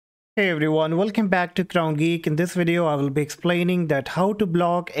Hey everyone, welcome back to Crown Geek. In this video, I will be explaining that how to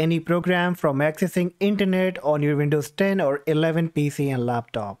block any program from accessing internet on your Windows 10 or 11 PC and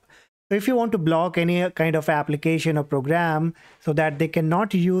laptop. So if you want to block any kind of application or program so that they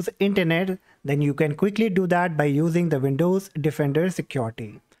cannot use internet, then you can quickly do that by using the Windows Defender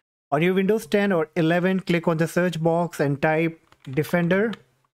security. On your Windows 10 or 11, click on the search box and type Defender.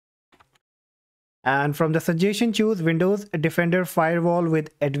 And from the suggestion, choose Windows Defender Firewall with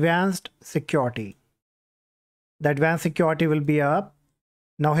Advanced Security. The Advanced Security will be up.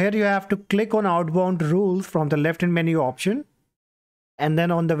 Now here you have to click on Outbound Rules from the left-hand menu option. And then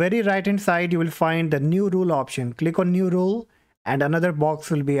on the very right-hand side, you will find the New Rule option. Click on New Rule and another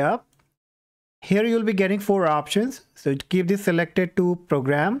box will be up. Here you will be getting 4 options. So keep this selected to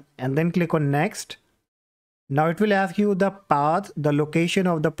Program and then click on Next. Now it will ask you the path, the location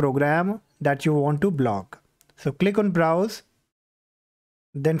of the program that you want to block. So click on Browse.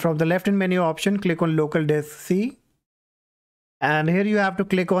 Then from the left-hand menu option, click on Local Disk C. And here you have to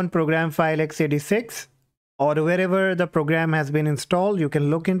click on Program File x86 or wherever the program has been installed, you can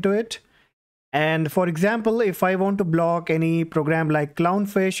look into it. And for example, if I want to block any program like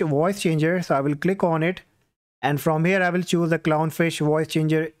Clownfish Voice Changer, so I will click on it. And from here, I will choose the Clownfish Voice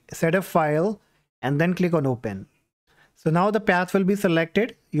Changer setup file and then click on Open. So now the path will be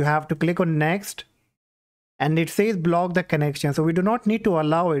selected. You have to click on Next and it says block the connection. So we do not need to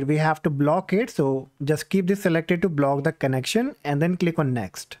allow it. We have to block it. So just keep this selected to block the connection and then click on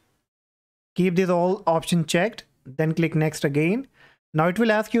Next. Keep this all option checked, then click Next again. Now it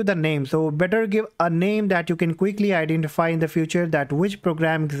will ask you the name. So better give a name that you can quickly identify in the future that which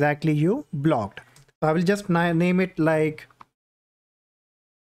program exactly you blocked. So I will just name it like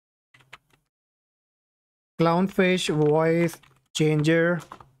Clownfish Voice Changer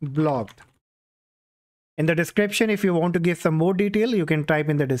blocked. In the description, if you want to give some more detail, you can type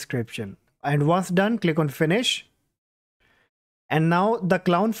in the description. And once done, click on Finish. And now the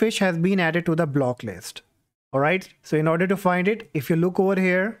Clownfish has been added to the block list. Alright, so in order to find it, if you look over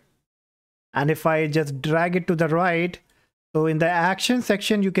here, and if I just drag it to the right, so in the action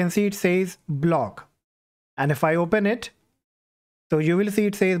section, you can see it says block. And if I open it, so you will see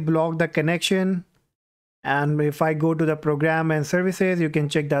it says block the connection. And if I go to the program and services, you can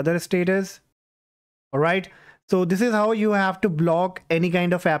check the other status. All right. So this is how you have to block any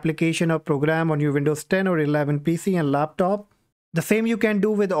kind of application or program on your Windows 10 or 11 PC and laptop. The same you can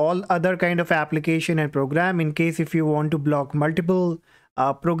do with all other kind of application and program. In case if you want to block multiple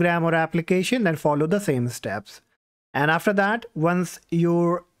program or application, then follow the same steps. And after that, once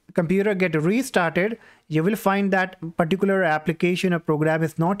your computer get restarted, you will find that particular application or program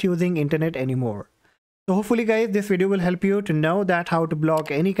is not using internet anymore. So hopefully guys, this video will help you to know that how to block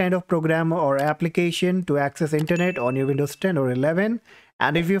any kind of program or application to access internet on your Windows 10 or 11.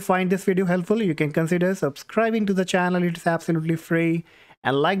 And if you find this video helpful, you can consider subscribing to the channel. It's absolutely free,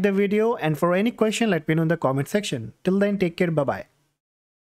 and like the video. And for any question, let me know in the comment section. Till then, take care. Bye-bye.